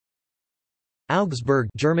Augsburg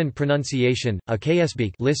German pronunciation,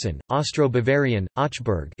 Aukasbeek listen, Austro-Bavarian,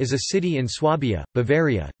 Augsburg is a city in Swabia,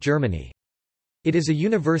 Bavaria, Germany. It is a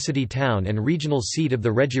university town and regional seat of the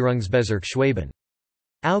Regierungsbezirk Schwaben.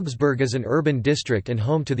 Augsburg is an urban district and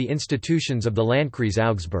home to the institutions of the Landkreis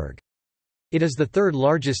Augsburg. It is the third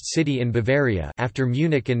largest city in Bavaria after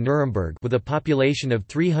Munich and Nuremberg with a population of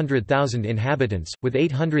 300,000 inhabitants, with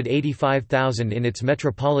 885,000 in its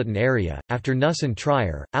metropolitan area. After Neuss and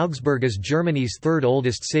Trier, Augsburg is Germany's third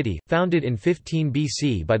oldest city, founded in 15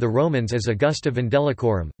 BC by the Romans as Augusta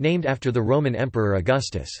Vindelicorum, named after the Roman Emperor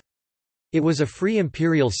Augustus. It was a free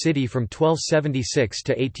imperial city from 1276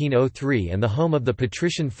 to 1803 and the home of the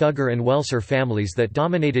patrician Fugger and Welser families that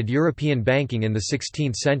dominated European banking in the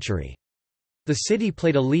 16th century. The city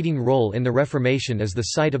played a leading role in the Reformation as the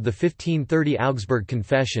site of the 1530 Augsburg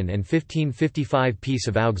Confession and 1555 Peace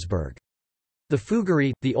of Augsburg. The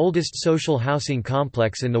Fuggery, the oldest social housing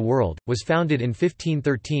complex in the world, was founded in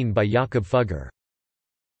 1513 by Jakob Fugger.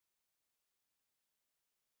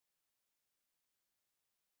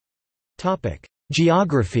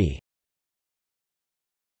 Geography.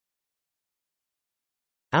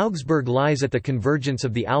 Augsburg lies at the convergence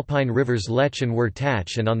of the Alpine rivers Lech and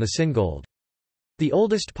Wertach and on the Singold. The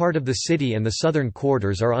oldest part of the city and the southern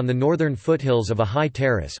quarters are on the northern foothills of a high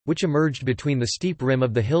terrace, which emerged between the steep rim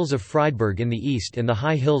of the hills of Friedberg in the east and the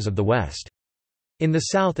high hills of the west. In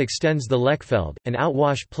the south extends the Lechfeld, an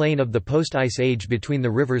outwash plain of the post-ice age between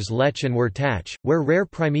the rivers Lech and Wertach, where rare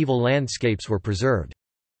primeval landscapes were preserved.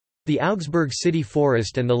 The Augsburg city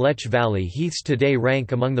forest and the Lech Valley heaths today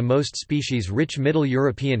rank among the most species-rich Middle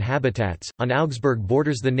European habitats. On Augsburg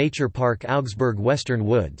borders the nature park Augsburg Western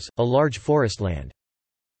Woods, a large forestland.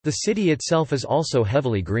 The city itself is also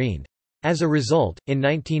heavily greened. As a result, in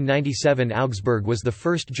 1997 Augsburg was the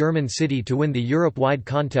first German city to win the Europe-wide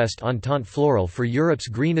contest Entente Floral for Europe's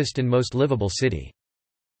greenest and most livable city.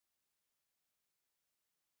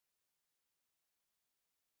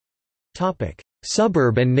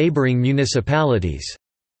 Suburb and neighbouring municipalities.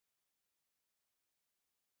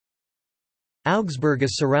 Augsburg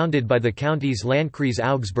is surrounded by the counties Landkreis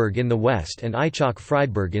Augsburg in the west and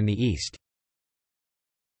Aichach-Friedberg in the east.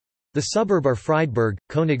 The suburb are Friedberg,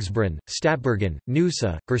 Königsbrunn, Stadtbergen,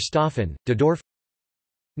 Neusa, Gersthofen, Dedorf.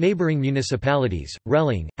 Neighbouring municipalities,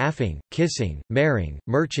 Relling, Affing, Kissing, Mering,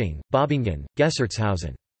 Merching, Bobingen,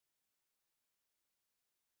 Gessertshausen.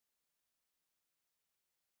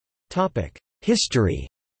 History.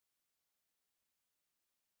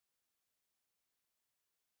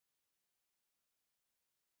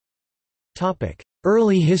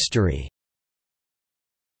 Early history.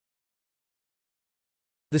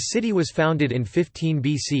 The city was founded in 15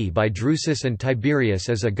 BC by Drusus and Tiberius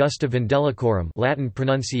as Augusta Vindelicorum Latin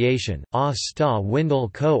pronunciation, A sta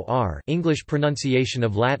Windel co r English pronunciation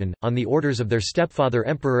of Latin, on the orders of their stepfather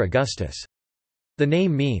Emperor Augustus. The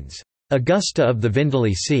name means, Augusta of the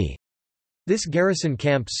Vindeli Sea. This garrison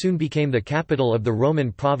camp soon became the capital of the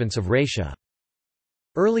Roman province of Raetia.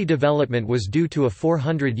 Early development was due to a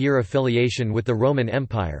 400-year affiliation with the Roman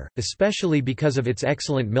Empire, especially because of its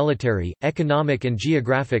excellent military, economic and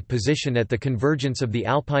geographic position at the convergence of the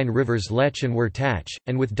Alpine rivers Lech and Wertach,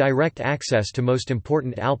 and with direct access to most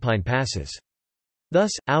important Alpine passes.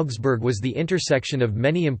 Thus, Augsburg was the intersection of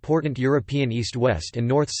many important European east-west and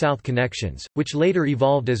north-south connections, which later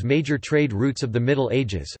evolved as major trade routes of the Middle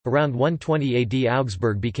Ages. Around 120 AD,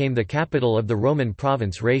 Augsburg became the capital of the Roman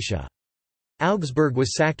province Raetia. Augsburg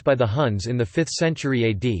was sacked by the Huns in the 5th century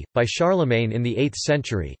AD, by Charlemagne in the 8th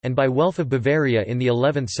century, and by Welf of Bavaria in the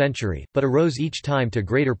 11th century, but arose each time to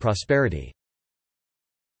greater prosperity.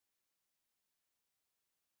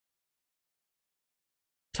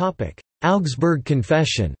 Augsburg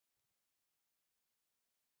Confession.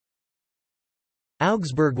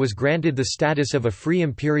 Augsburg was granted the status of a free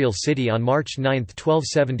imperial city on March 9,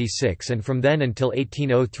 1276, and from then until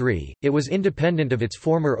 1803, it was independent of its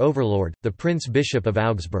former overlord, the Prince-Bishop of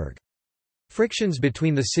Augsburg. Frictions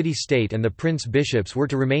between the city-state and the prince-bishops were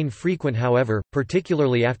to remain frequent however,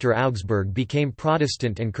 particularly after Augsburg became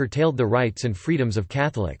Protestant and curtailed the rights and freedoms of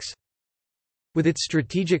Catholics. With its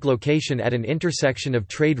strategic location at an intersection of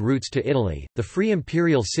trade routes to Italy, the free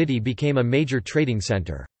imperial city became a major trading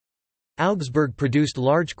centre. Augsburg produced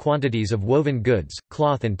large quantities of woven goods,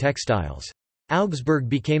 cloth and textiles. Augsburg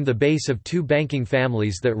became the base of two banking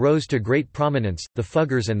families that rose to great prominence, the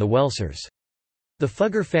Fuggers and the Welsers. The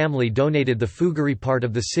Fugger family donated the Fuggery part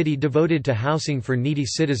of the city devoted to housing for needy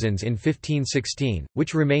citizens in 1516,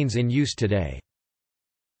 which remains in use today.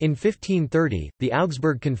 In 1530, the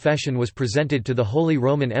Augsburg Confession was presented to the Holy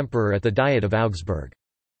Roman Emperor at the Diet of Augsburg.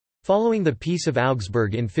 Following the Peace of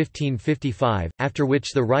Augsburg in 1555, after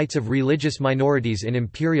which the rights of religious minorities in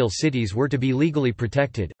imperial cities were to be legally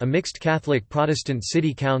protected, a mixed Catholic-Protestant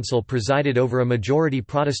city council presided over a majority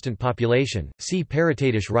Protestant population. See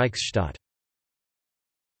Paritatische Reichsstaat.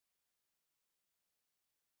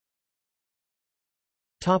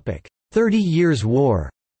 Topic: 30 Years'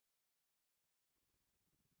 War.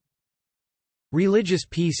 Religious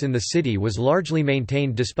peace in the city was largely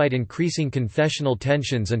maintained despite increasing confessional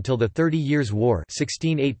tensions until the 30 Years' War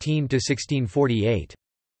 (1618–1648).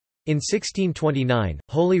 In 1629,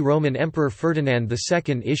 Holy Roman Emperor Ferdinand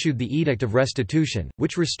II issued the Edict of Restitution,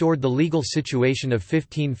 which restored the legal situation of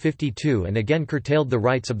 1552 and again curtailed the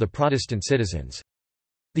rights of the Protestant citizens.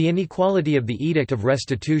 The inequality of the Edict of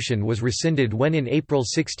Restitution was rescinded when in April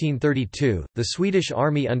 1632, the Swedish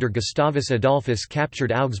army under Gustavus Adolphus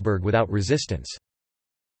captured Augsburg without resistance.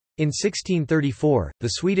 In 1634,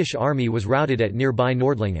 the Swedish army was routed at nearby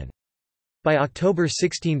Nordlingen. By October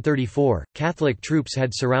 1634, Catholic troops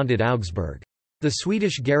had surrounded Augsburg. The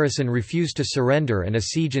Swedish garrison refused to surrender and a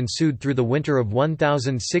siege ensued through the winter of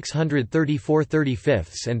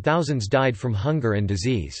 1634–35 and thousands died from hunger and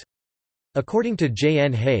disease. According to J.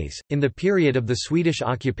 N. Hayes, in the period of the Swedish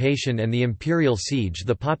occupation and the imperial siege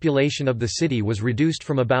the population of the city was reduced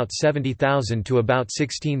from about 70,000 to about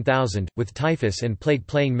 16,000, with typhus and plague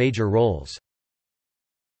playing major roles.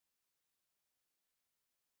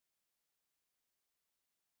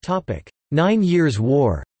 Nine Years'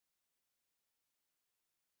 War.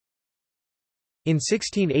 In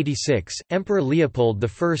 1686, Emperor Leopold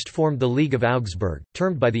I formed the League of Augsburg,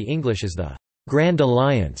 termed by the English as the Grand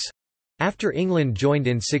Alliance. After England joined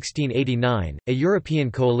in 1689, a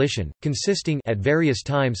European coalition, consisting at various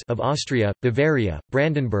times of Austria, Bavaria,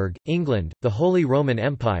 Brandenburg, England, the Holy Roman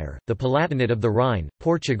Empire, the Palatinate of the Rhine,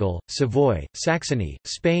 Portugal, Savoy, Saxony,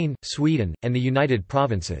 Spain, Sweden, and the United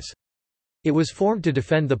Provinces. It was formed to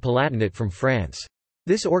defend the Palatinate from France.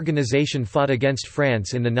 This organization fought against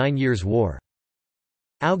France in the 9 Years' War.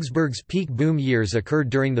 Augsburg's peak boom years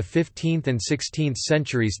occurred during the 15th and 16th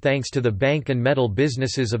centuries thanks to the bank and metal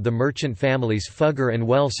businesses of the merchant families Fugger and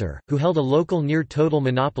Welser, who held a local near-total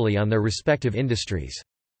monopoly on their respective industries.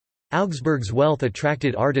 Augsburg's wealth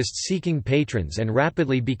attracted artists seeking patrons and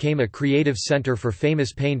rapidly became a creative center for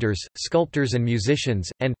famous painters, sculptors and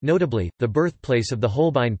musicians, and, notably, the birthplace of the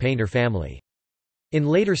Holbein painter family. In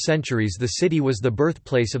later centuries the city was the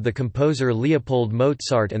birthplace of the composer Leopold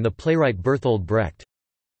Mozart and the playwright Bertolt Brecht.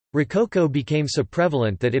 Rococo became so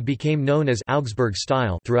prevalent that it became known as Augsburg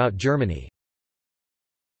style throughout Germany.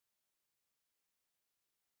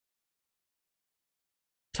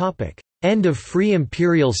 End of free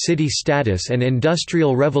imperial city status and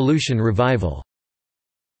Industrial Revolution revival.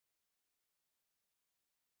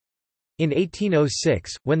 In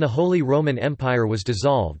 1806, when the Holy Roman Empire was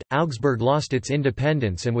dissolved, Augsburg lost its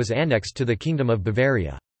independence and was annexed to the Kingdom of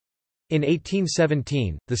Bavaria. In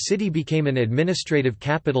 1817, the city became an administrative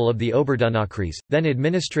capital of the Oberdunakreis, then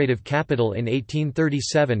administrative capital in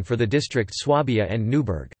 1837 for the district Swabia and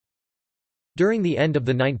Neuburg. During the end of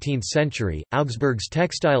the 19th century, Augsburg's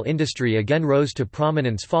textile industry again rose to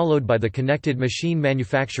prominence followed by the connected machine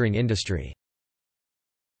manufacturing industry.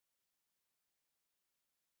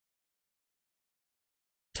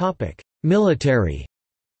 Military.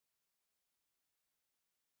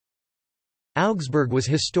 Augsburg was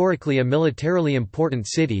historically a militarily important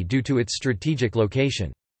city due to its strategic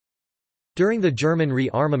location. During the German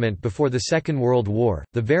rearmament before the Second World War,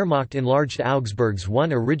 the Wehrmacht enlarged Augsburg's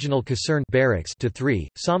one original Kaserne barracks to 3,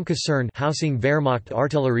 Somme Kaserne housing Wehrmacht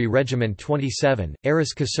Artillery Regiment 27,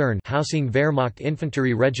 Arras Kaserne housing Wehrmacht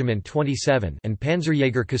Infanterie Regiment 27, and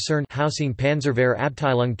Panzerjäger Kaserne housing Panzerwehr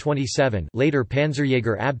Abteilung 27, later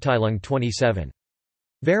Panzerjäger Abteilung 27.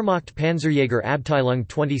 Wehrmacht Panzerjäger Abteilung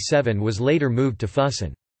 27 was later moved to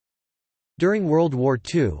Füssen. During World War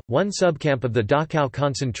II, one subcamp of the Dachau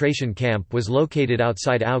concentration camp was located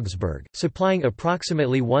outside Augsburg, supplying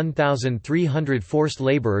approximately 1,300 forced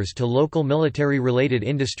laborers to local military-related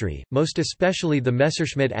industry, most especially the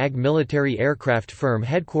Messerschmitt AG military aircraft firm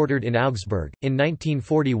headquartered in Augsburg. In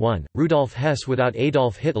 1941, Rudolf Hess without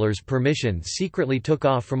Adolf Hitler's permission secretly took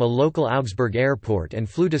off from a local Augsburg airport and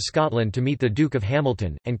flew to Scotland to meet the Duke of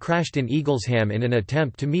Hamilton, and crashed in Eaglesham in an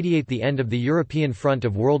attempt to mediate the end of the European front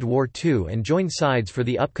of World War II and join sides for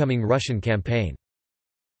the upcoming Russian campaign.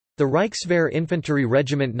 The Reichswehr Infantry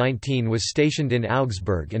Regiment 19 was stationed in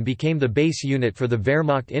Augsburg and became the base unit for the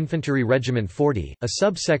Wehrmacht Infantry Regiment 40, a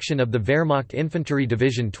subsection of the Wehrmacht Infantry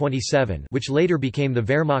Division 27, which later became the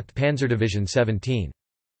Wehrmacht Panzerdivision 17.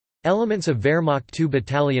 Elements of Wehrmacht II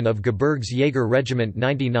Battalion of Gebirgsjäger Regiment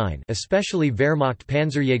 99, especially Wehrmacht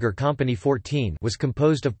Panzerjäger Company 14, was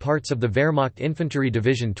composed of parts of the Wehrmacht Infantry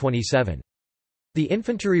Division 27. The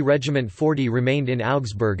Infantry Regiment 40 remained in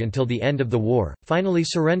Augsburg until the end of the war, finally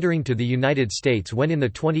surrendering to the United States when on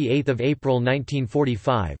 28 April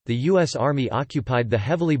 1945, the U.S. Army occupied the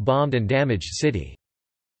heavily bombed and damaged city.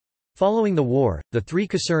 Following the war, the three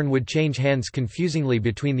Kaserne would change hands confusingly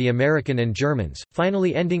between the American and Germans,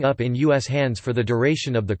 finally ending up in U.S. hands for the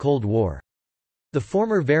duration of the Cold War. The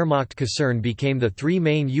former Wehrmacht Kaserne became the three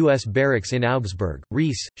main U.S. barracks in Augsburg: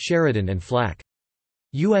 Reese, Sheridan and Flak.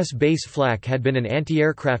 U.S. Base Flak had been an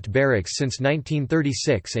anti-aircraft barracks since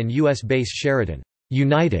 1936 and U.S. Base Sheridan,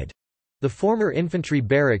 United, the former infantry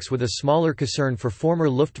barracks with a smaller Kaserne for former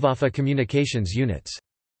Luftwaffe communications units.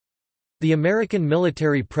 The American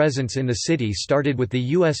military presence in the city started with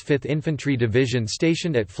the U.S. 5th Infantry Division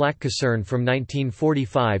stationed at Flak Kaserne from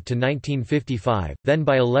 1945 to 1955, then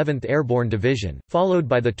by 11th Airborne Division, followed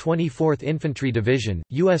by the 24th Infantry Division,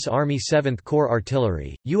 U.S. Army 7th Corps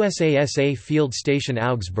Artillery, USASA Field Station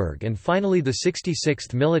Augsburg and finally the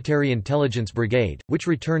 66th Military Intelligence Brigade, which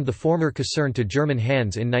returned the former Kaserne to German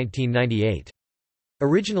hands in 1998.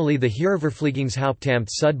 Originally the Heeresverpflegungshauptamt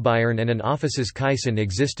Südbayern and an Offices-Kaisen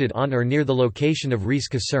existed on or near the location of Reese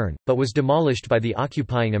Kaserne, but was demolished by the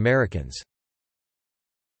occupying Americans.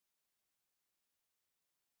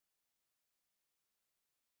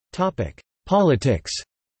 Politics.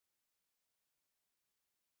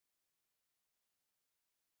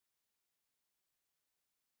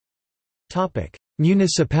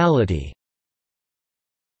 Municipality.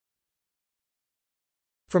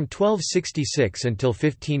 From 1266 until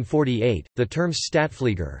 1548, the terms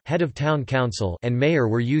Stadtpfleger, head of town council, and mayor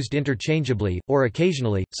were used interchangeably, or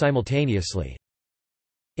occasionally, simultaneously.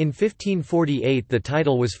 In 1548 the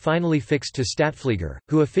title was finally fixed to Stadtpfleger,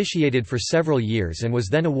 who officiated for several years and was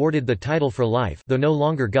then awarded the title for life, though no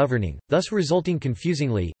longer governing, thus resulting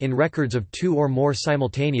confusingly, in records of two or more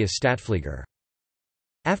simultaneous Stadtpfleger.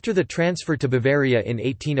 After the transfer to Bavaria in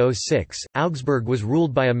 1806, Augsburg was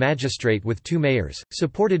ruled by a magistrate with two mayors,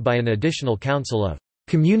 supported by an additional council of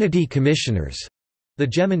community commissioners, the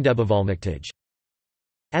Gemeindebevollmächtige.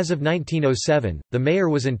 As of 1907, the mayor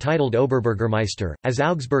was entitled Oberbürgermeister, as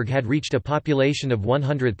Augsburg had reached a population of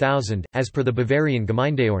 100,000, as per the Bavarian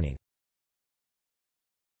Gemeindeordnung.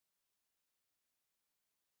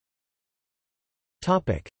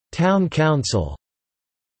 Town council.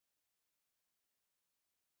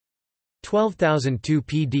 12,002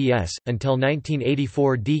 PDS, until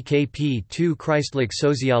 1984 DKP 2 Christlich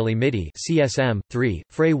Soziale Mitte CSM, 3,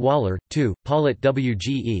 Frey Waller, 2, Paulet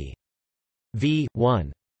WGE. V.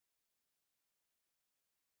 1.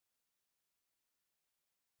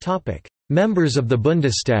 Members of the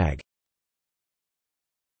Bundestag.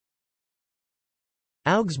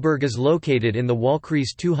 Augsburg is located in the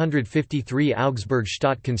Wahlkreis 253 Augsburg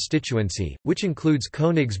Stadt constituency, which includes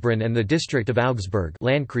Königsbrunn and the district of Augsburg,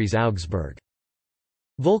 Landkreis Augsburg.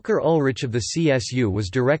 Volker Ulrich of the CSU was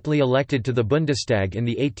directly elected to the Bundestag in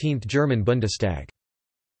the 18th German Bundestag.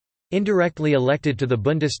 Indirectly elected to the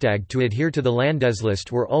Bundestag to adhere to the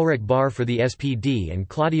Landesliste were Ulrich Bahr for the SPD and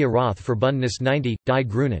Claudia Roth for Bündnis 90, Die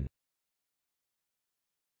Grünen.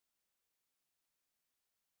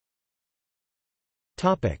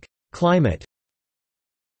 Climate.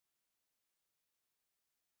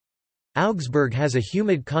 Augsburg has a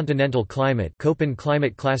humid continental climate, Köppen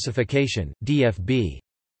climate classification, DFB.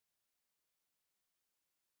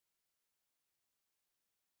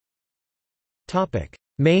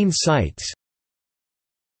 Main sites.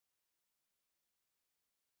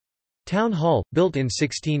 Town Hall, built in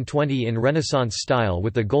 1620 in Renaissance style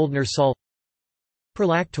with the Goldner Saal.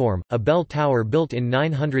 Perlachturm, a bell tower built in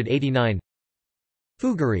 989.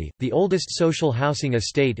 Fuggery, the oldest social housing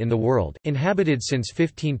estate in the world, inhabited since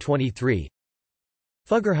 1523.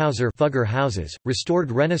 Fuggerhäuser, Fugger houses,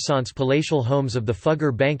 restored Renaissance palatial homes of the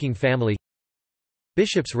Fugger banking family.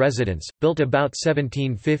 Bishop's residence, built about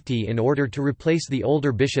 1750 in order to replace the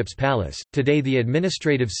older Bishop's Palace, today the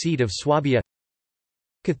administrative seat of Swabia.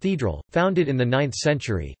 Cathedral, founded in the 9th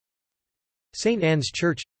century. St. Anne's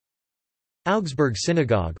Church. Augsburg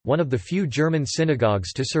Synagogue, one of the few German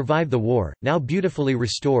synagogues to survive the war, now beautifully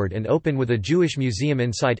restored and open with a Jewish museum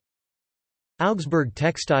inside. Augsburg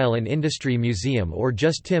Textile and Industry Museum, or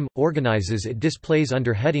just TIM, organizes it displays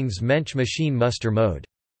under headings Mensch Maschine Muster Mode.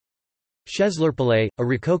 Scheslerpalais, a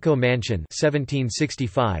Rococo mansion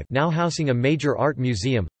 1765 now housing a major art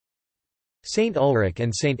museum. St. Ulrich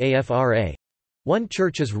and St. Afra. One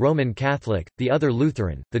church is Roman Catholic, the other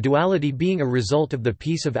Lutheran, the duality being a result of the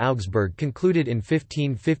Peace of Augsburg concluded in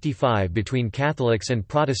 1555 between Catholics and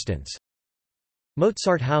Protestants.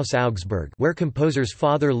 Mozart House Augsburg, where composer's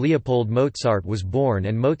father Leopold Mozart was born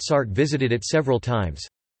and Mozart visited it several times.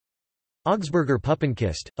 Augsburger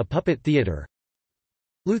Puppenkiste, a puppet theatre.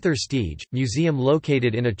 Luther Stage, museum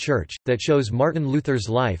located in a church, that shows Martin Luther's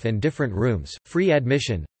life and different rooms, free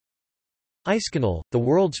admission. Eiskanal, the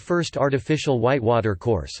world's first artificial whitewater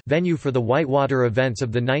course, venue for the whitewater events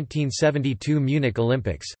of the 1972 Munich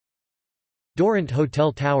Olympics. Dorant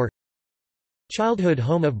Hotel Tower. Childhood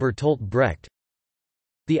home of Bertolt Brecht.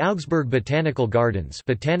 The Augsburg Botanical Gardens,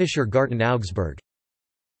 Botanischer Garten Augsburg.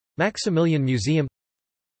 Maximilian Museum.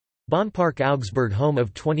 Bahnpark Augsburg, home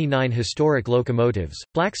of 29 historic locomotives.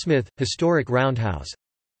 Blacksmith, historic roundhouse.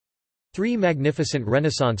 3 magnificent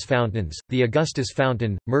Renaissance fountains, the Augustus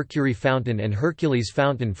Fountain, Mercury Fountain and Hercules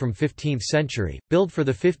Fountain from 15th century, built for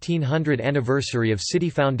the 1500 anniversary of city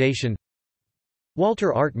foundation.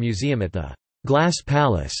 Walter Art Museum at the Glass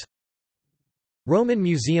Palace. Roman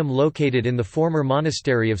museum located in the former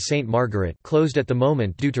monastery of St. Margaret, closed at the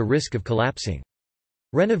moment due to risk of collapsing.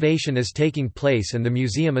 Renovation is taking place and the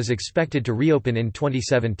museum is expected to reopen in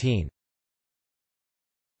 2017.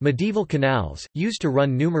 Medieval canals, used to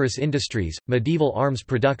run numerous industries, medieval arms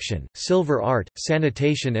production, silver art,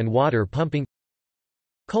 sanitation and water pumping.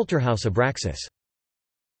 Kulturhaus Abraxas.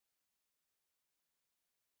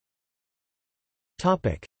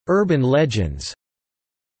 Urban legends.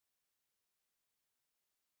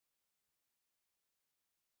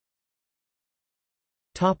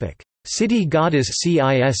 City goddess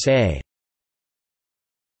Cisa.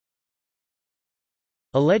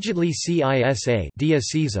 Allegedly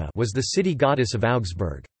Cisa was the city goddess of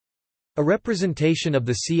Augsburg. A representation of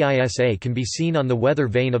the Cisa can be seen on the weather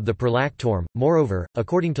vane of the Prolakturm. Moreover,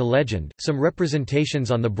 according to legend, some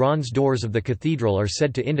representations on the bronze doors of the cathedral are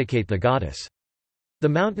said to indicate the goddess. The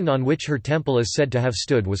mountain on which her temple is said to have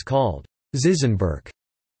stood was called Zizenberg.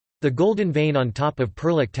 The golden vane on top of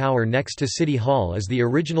Perlach Tower next to City Hall is the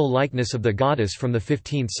original likeness of the goddess from the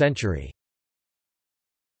 15th century.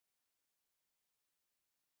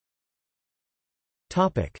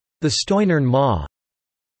 The Stoinerne Ma.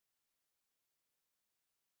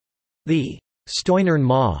 The Stoinerne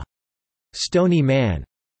Ma, Stony Man,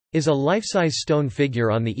 is a life-size stone figure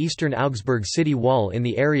on the eastern Augsburg city wall in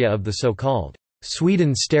the area of the so-called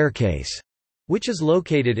Sweden Staircase, which is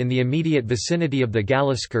located in the immediate vicinity of the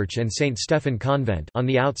Galliskirche and St. Stephan Convent on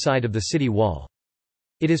the outside of the city wall.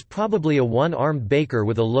 It is probably a one-armed baker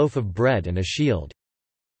with a loaf of bread and a shield.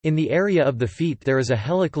 In the area of the feet there is a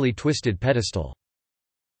helically twisted pedestal.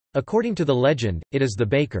 According to the legend, it is the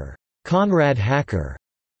baker, Konrad Hacker,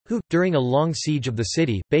 who, during a long siege of the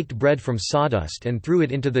city, baked bread from sawdust and threw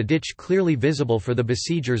it into the ditch clearly visible for the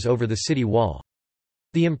besiegers over the city wall.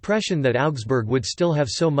 The impression that Augsburg would still have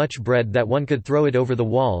so much bread that one could throw it over the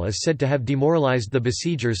wall is said to have demoralized the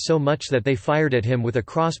besiegers so much that they fired at him with a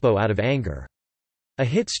crossbow out of anger. A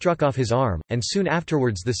hit struck off his arm, and soon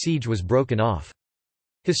afterwards the siege was broken off.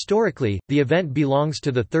 Historically, the event belongs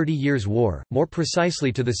to the 30 Years' War, more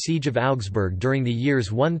precisely to the Siege of Augsburg during the years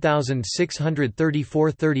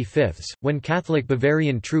 1634–35, when Catholic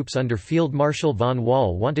Bavarian troops under Field Marshal von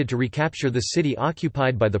Wall wanted to recapture the city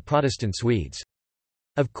occupied by the Protestant Swedes.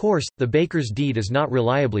 Of course, the baker's deed is not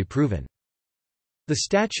reliably proven. The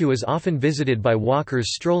statue is often visited by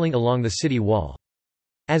walkers strolling along the city wall,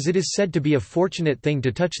 as it is said to be a fortunate thing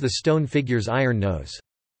to touch the stone figure's iron nose.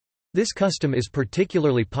 This custom is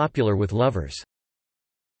particularly popular with lovers.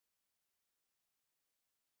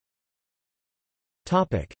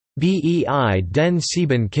 Bei den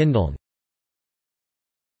sieben Kindeln.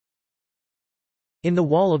 In the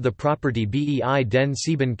wall of the property Bei den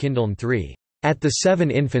sieben Kindeln 3, at the Seven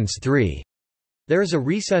Infants 3, there is a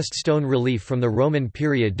recessed stone relief from the Roman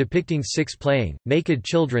period depicting 6 playing, naked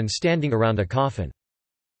children standing around a coffin.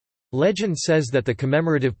 Legend says that the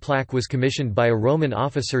commemorative plaque was commissioned by a Roman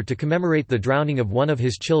officer to commemorate the drowning of one of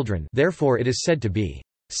his children, therefore it is said to be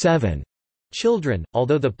 7 children,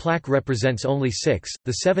 although the plaque represents only 6,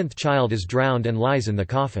 the 7th child is drowned and lies in the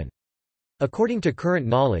coffin. According to current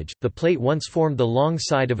knowledge, the plate once formed the long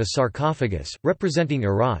side of a sarcophagus, representing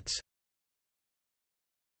Erots.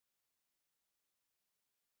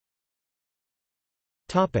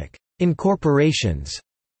 Incorporations.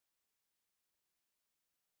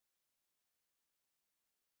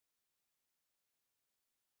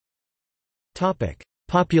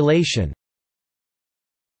 Population.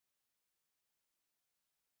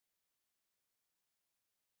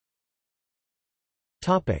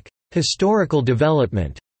 Historical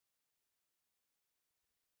development.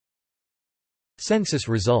 Census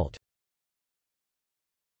result.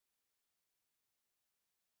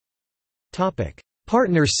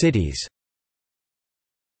 Partner cities.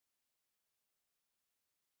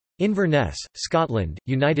 Inverness, Scotland,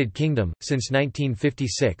 United Kingdom, since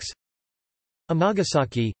 1956.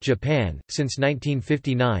 Amagasaki, Japan, since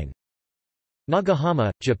 1959. Nagahama,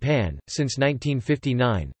 Japan, since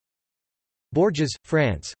 1959. Bourges,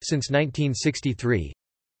 France, since 1963.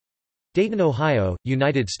 Dayton, Ohio,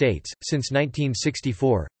 United States, since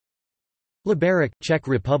 1964. Liberec, Czech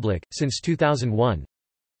Republic, since 2001.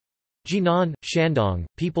 Jinan, Shandong,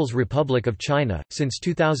 People's Republic of China, since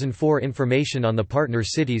 2004. Information on the partner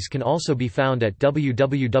cities can also be found at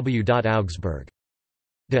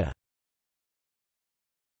www.augsburg.de.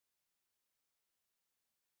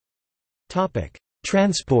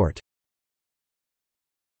 Transport.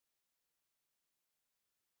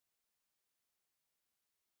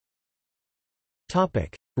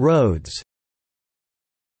 Roads.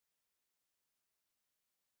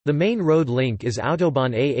 The main road link is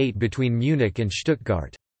Autobahn A8 between Munich and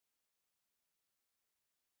Stuttgart.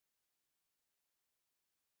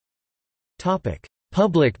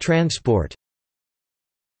 Public transport.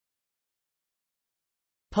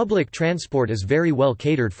 Public transport is very well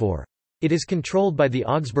catered for. It is controlled by the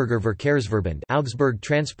Augsburger Verkehrsverbund, Augsburg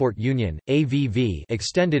Transport Union, AVV,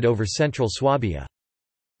 extended over central Swabia.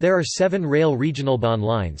 There are 7 rail Regionalbahn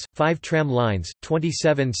lines, 5 tram lines,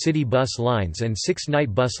 27 city bus lines and 6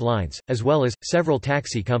 night bus lines, as well as, several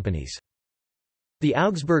taxi companies. The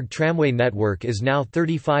Augsburg tramway network is now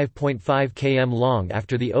 35.5 km long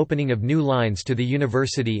after the opening of new lines to the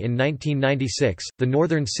university in 1996, the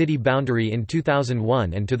northern city boundary in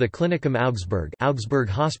 2001 and to the Klinikum Augsburg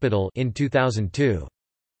Hospital in 2002.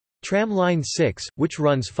 Tram Line 6, which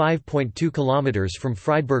runs 5.2 km from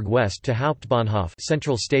Friedberg West to Hauptbahnhof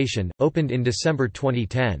Central Station, opened in December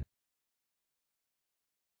 2010.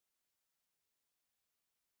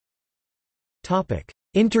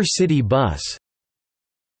 Intercity bus.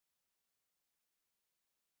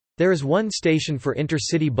 There is one station for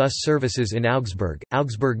intercity bus services in Augsburg,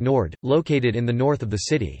 Augsburg Nord, located in the north of the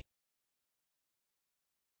city.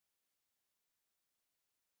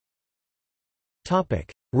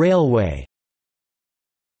 Railway.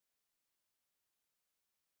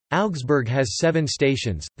 Augsburg has 7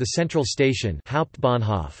 stations, the Central Station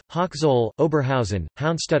Hauptbahnhof, Hochzoll, Oberhausen,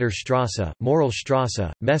 Hounstutterstrasse,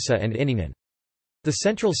 Moralstrasse, Messe and Inningen. The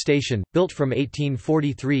Central Station, built from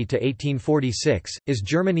 1843 to 1846, is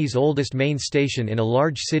Germany's oldest main station in a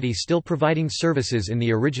large city still providing services in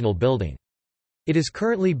the original building. It is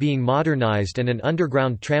currently being modernized and an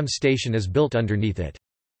underground tram station is built underneath it.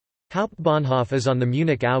 Hauptbahnhof is on the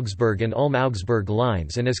Munich-Augsburg and Ulm-Augsburg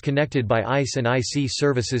lines and is connected by ICE and IC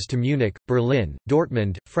services to Munich, Berlin,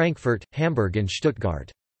 Dortmund, Frankfurt, Hamburg and Stuttgart.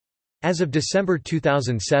 As of December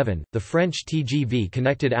 2007, the French TGV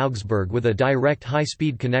connected Augsburg with a direct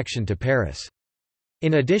high-speed connection to Paris.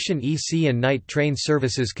 In addition, EC and night train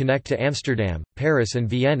services connect to Amsterdam, Paris and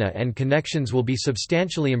Vienna, and connections will be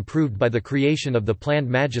substantially improved by the creation of the planned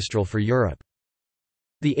Magistral for Europe.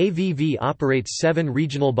 The AVV operates 7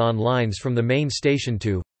 Regionalbahn lines from the main station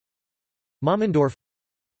to Mammendorf,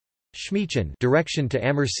 Schmiechen direction to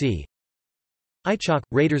Ammersee, Eichach,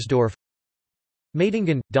 Radersdorf,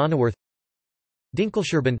 Meidingen, Donauwörth,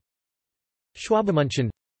 Dinkelscherben,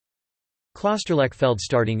 Schwabemunchen, Klosterlechfeld.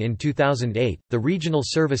 Starting in 2008, the regional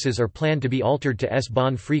services are planned to be altered to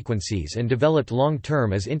S-Bahn frequencies and developed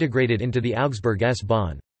long-term as integrated into the Augsburg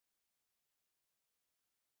S-Bahn.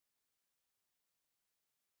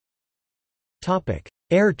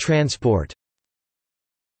 Air transport.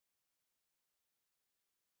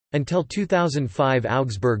 Until 2005,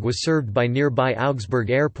 Augsburg was served by nearby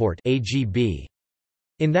Augsburg Airport (AGB).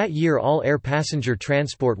 In that year, all air passenger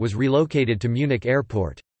transport was relocated to Munich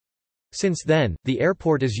Airport. Since then, the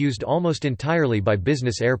airport is used almost entirely by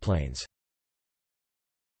business airplanes.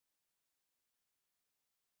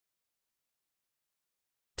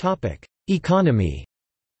 Economy.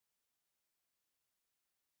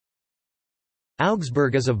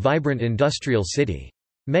 Augsburg is a vibrant industrial city.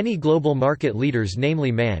 Many global market leaders,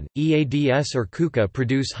 namely MAN, EADS or KUKA,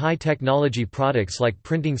 produce high-technology products like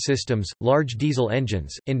printing systems, large diesel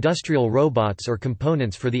engines, industrial robots or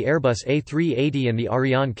components for the Airbus A380 and the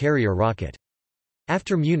Ariane carrier rocket.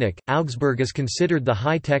 After Munich, Augsburg is considered the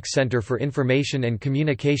high-tech center for information and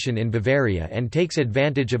communication in Bavaria and takes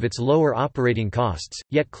advantage of its lower operating costs,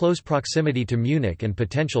 yet close proximity to Munich and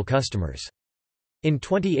potential customers. In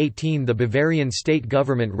 2018, the Bavarian state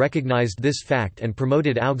government recognized this fact and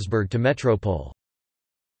promoted Augsburg to metropole.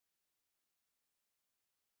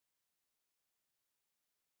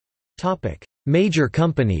 Major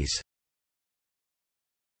companies.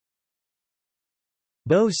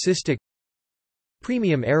 bSuburb,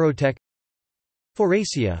 Premium Aerotech,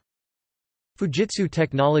 Faurecia, Fujitsu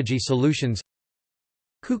Technology Solutions,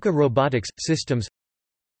 KUKA Robotics Systems,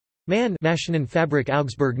 MAN Maschinenfabrik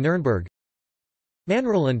Augsburg Nürnberg,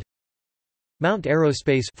 Manroland, Mount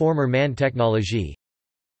Aerospace former MAN Technologie,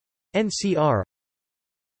 NCR,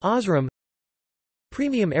 Osram,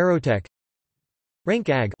 Premium Aerotech, Rank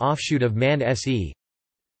AG offshoot of MAN SE,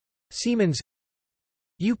 Siemens,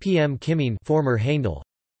 UPM Kimming former Heindel,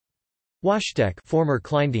 Washtec former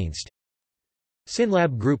Kleindienst,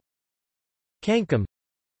 Synlab Group, Cancom,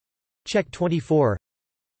 Check24,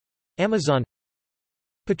 Amazon,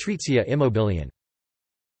 Patrizia Immobilien.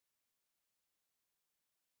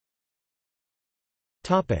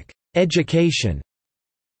 Topic: Education.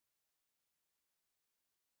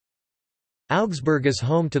 Augsburg is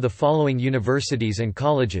home to the following universities and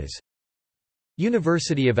colleges.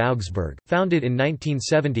 University of Augsburg, founded in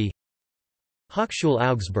 1970. Hochschule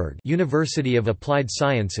Augsburg, University of Applied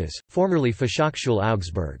Sciences, formerly Fachhochschule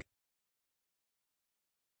Augsburg.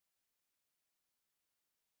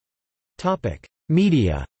 Topic: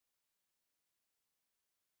 Media.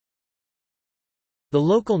 The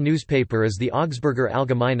local newspaper is the Augsburger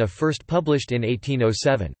Allgemeine, first published in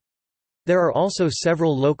 1807. There are also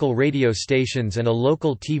several local radio stations and a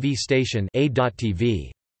local TV station,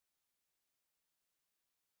 A.TV.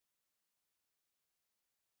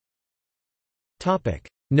 Topic: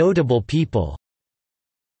 Notable people.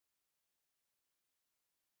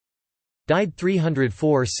 Died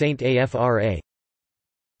 304 Saint Afra.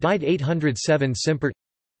 Died 807 Simpert.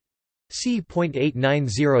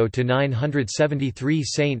 c.890 to 973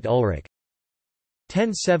 Saint Ulrich.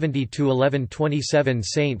 1070 to 1127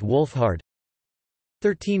 Saint Wolfhard.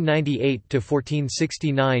 1398 to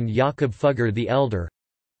 1469 Jakob Fugger the Elder.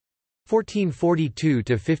 1442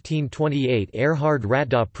 to 1528 Erhard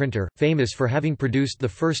Ratda printer, famous for having produced the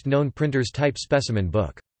first known printer's type specimen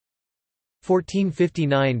book.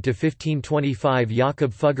 1459 to 1525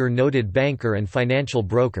 Jakob Fugger, noted banker and financial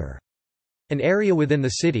broker. An area within the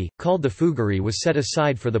city, called the Fuggery, was set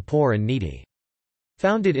aside for the poor and needy.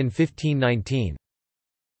 Founded in 1519.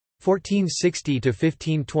 1460 to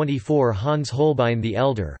 1524 Hans Holbein the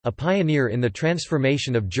Elder, a pioneer in the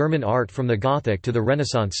transformation of German art from the Gothic to the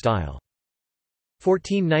Renaissance style.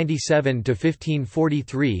 1497 to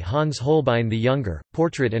 1543 Hans Holbein the Younger,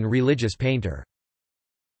 portrait and religious painter.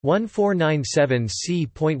 1497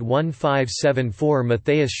 c.1574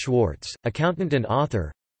 Matthias Schwarz, accountant and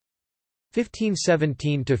author.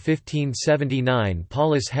 1517 to 1579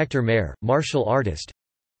 Paulus Hector Mayer, martial artist.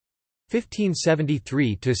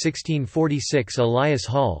 1573 to 1646 Elias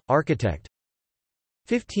Hall, architect.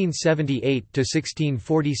 1578 to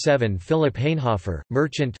 1647 Philipp Hainhofer,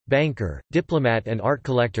 merchant, banker, diplomat and art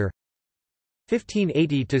collector.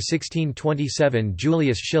 1580 to 1627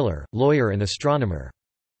 Julius Schiller, lawyer and astronomer.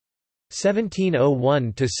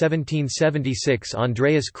 1701 to 1776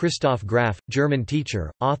 Andreas Christoph Graf, German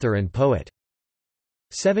teacher, author and poet.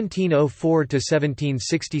 1704 to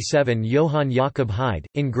 1767 Johann Jakob Haid,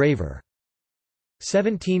 engraver.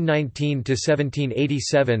 1719 to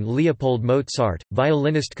 1787 Leopold Mozart,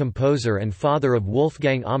 violinist, composer and father of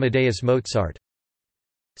Wolfgang Amadeus Mozart.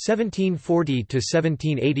 1740 to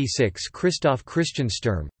 1786 Christoph Christian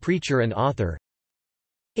Sturm, preacher and author.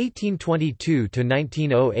 1822 to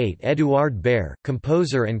 1908 Eduard Baer,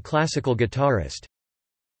 composer and classical guitarist.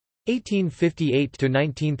 1858 to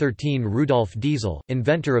 1913 Rudolf Diesel,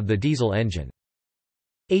 inventor of the diesel engine.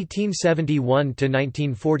 1871 to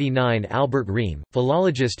 1949 Albert Riem,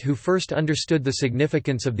 philologist who first understood the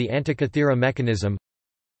significance of the Antikythera mechanism.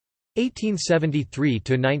 1873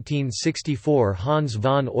 to 1964 Hans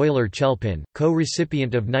von Euler-Chelpin,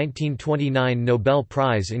 co-recipient of 1929 Nobel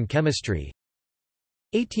Prize in Chemistry.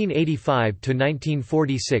 1885 to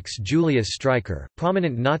 1946 Julius Streicher,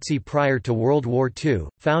 prominent Nazi prior to World War II,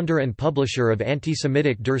 founder and publisher of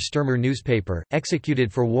anti-Semitic Der Stürmer newspaper,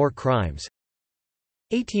 executed for war crimes.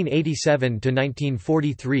 1887 to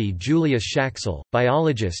 1943 Julius Schaxel,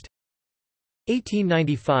 biologist.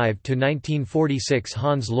 1895 to 1946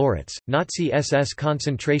 Hans Loritz, Nazi SS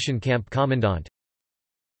concentration camp commandant.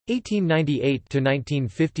 1898 to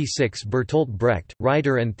 1956 Bertolt Brecht,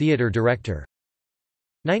 writer and theater director.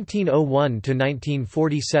 1901 to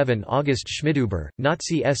 1947 August Schmidhuber,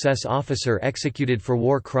 Nazi SS officer executed for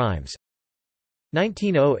war crimes.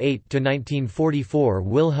 1908 to 1944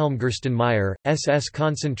 Wilhelm Gerstenmaier, SS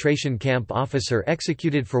concentration camp officer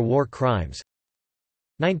executed for war crimes.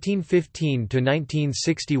 1915 to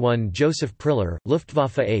 1961 Joseph Priller,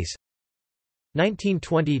 Luftwaffe ace.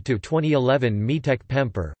 1920–2011 Mietek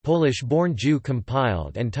Pemper, Polish-born Jew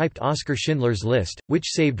compiled and typed Oskar Schindler's List, which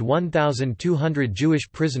saved 1,200 Jewish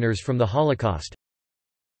prisoners from the Holocaust.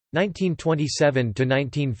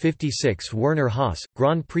 1927–1956 Werner Haas,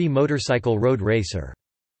 Grand Prix motorcycle road racer.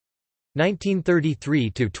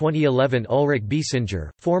 1933–2011 Ulrich Biesinger,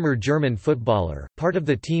 former German footballer, part of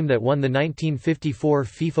the team that won the 1954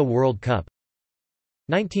 FIFA World Cup.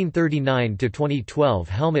 1939–2012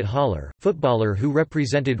 Helmut Haller, footballer who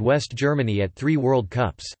represented West Germany at 3 World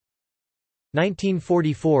Cups.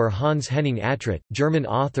 1944 Hans Henning Attrott, German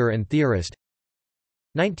author and theorist.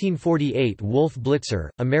 1948 Wolf Blitzer,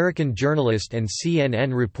 American journalist and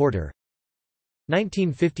CNN reporter.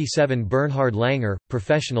 1957 Bernhard Langer,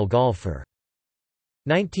 professional golfer.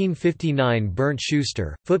 1959 Bernd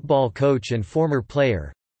Schuster, football coach and former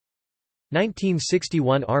player.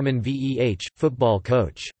 1961 Armin Veh, football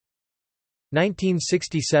coach.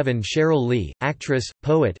 1967 Cheryl Lee, actress,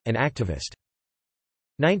 poet, and activist.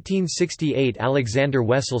 1968 Alexander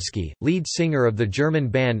Weselski, lead singer of the German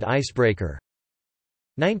band Icebreaker.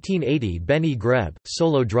 1980 Benny Greb,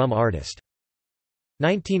 solo drum artist.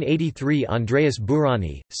 1983 Andreas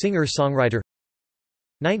Burani, singer-songwriter.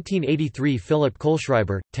 1983 Philip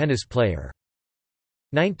Kohlschreiber, tennis player.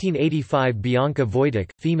 1985 Bianca Wojtek,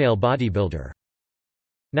 female bodybuilder.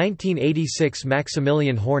 1986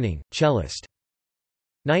 Maximilian Horning, cellist.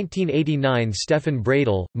 1989 Stefan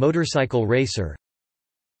Bradl, motorcycle racer.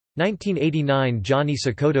 1989 Johnny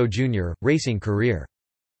Sokoto Jr., racing career.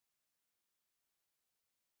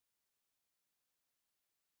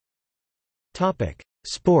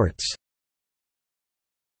 Sports.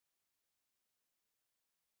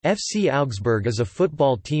 FC Augsburg is a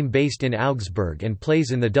football team based in Augsburg and plays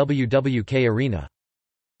in the WWK Arena.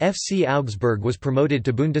 FC Augsburg was promoted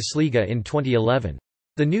to Bundesliga in 2011.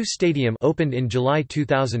 The new stadium, opened in July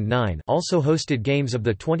 2009, also hosted games of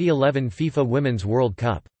the 2011 FIFA Women's World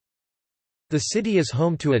Cup. The city is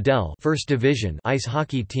home to Adel First Division ice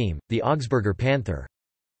hockey team, the Augsburger Panther.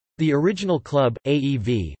 The original club,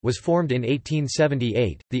 AEV, was formed in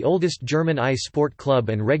 1878, the oldest German ice sport club,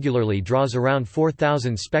 and regularly draws around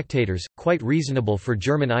 4,000 spectators, quite reasonable for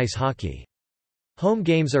German ice hockey. Home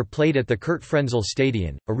games are played at the Kurt Frenzel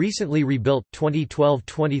Stadion, a recently rebuilt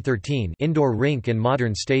 2012-2013 indoor rink and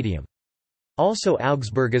modern stadium. Also,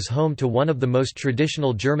 Augsburg is home to one of the most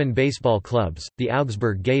traditional German baseball clubs, the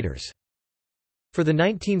Augsburg Gators. For the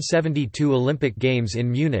 1972 Olympic Games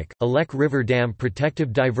in Munich, a Lech River Dam protective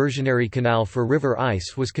diversionary canal for river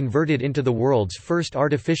ice was converted into the world's first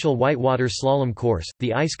artificial whitewater slalom course, the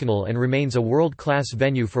Eiskanal, and remains a world-class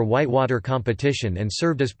venue for whitewater competition and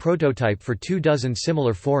served as prototype for 24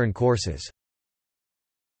 similar foreign courses.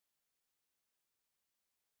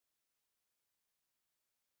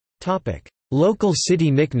 Local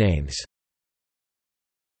city nicknames.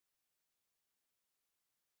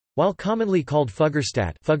 While commonly called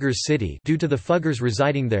Fuggerstadt, Fuggers City, due to the Fuggers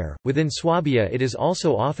residing there, within Swabia it is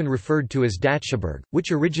also often referred to as Datschiburg,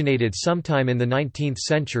 which originated sometime in the 19th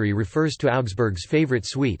century, refers to Augsburg's favorite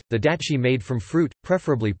sweet, the Datschi, made from fruit,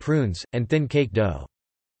 preferably prunes, and thin cake dough.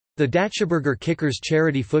 The Datschiburger Kickers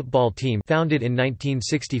charity football team, founded in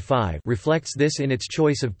 1965, reflects this in its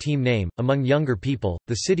choice of team name. Among younger people,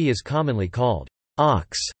 the city is commonly called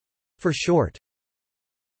Ox for short.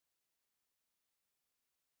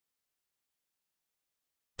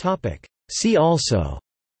 See also: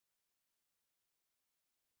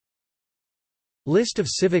 List of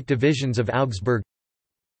civic divisions of Augsburg,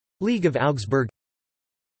 League of Augsburg,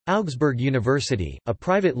 Augsburg University, a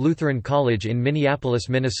private Lutheran college in Minneapolis,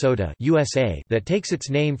 Minnesota, USA, that takes its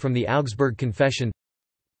name from the Augsburg Confession.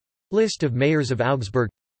 List of mayors of Augsburg,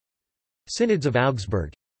 Synods of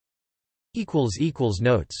Augsburg.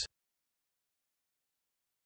 Notes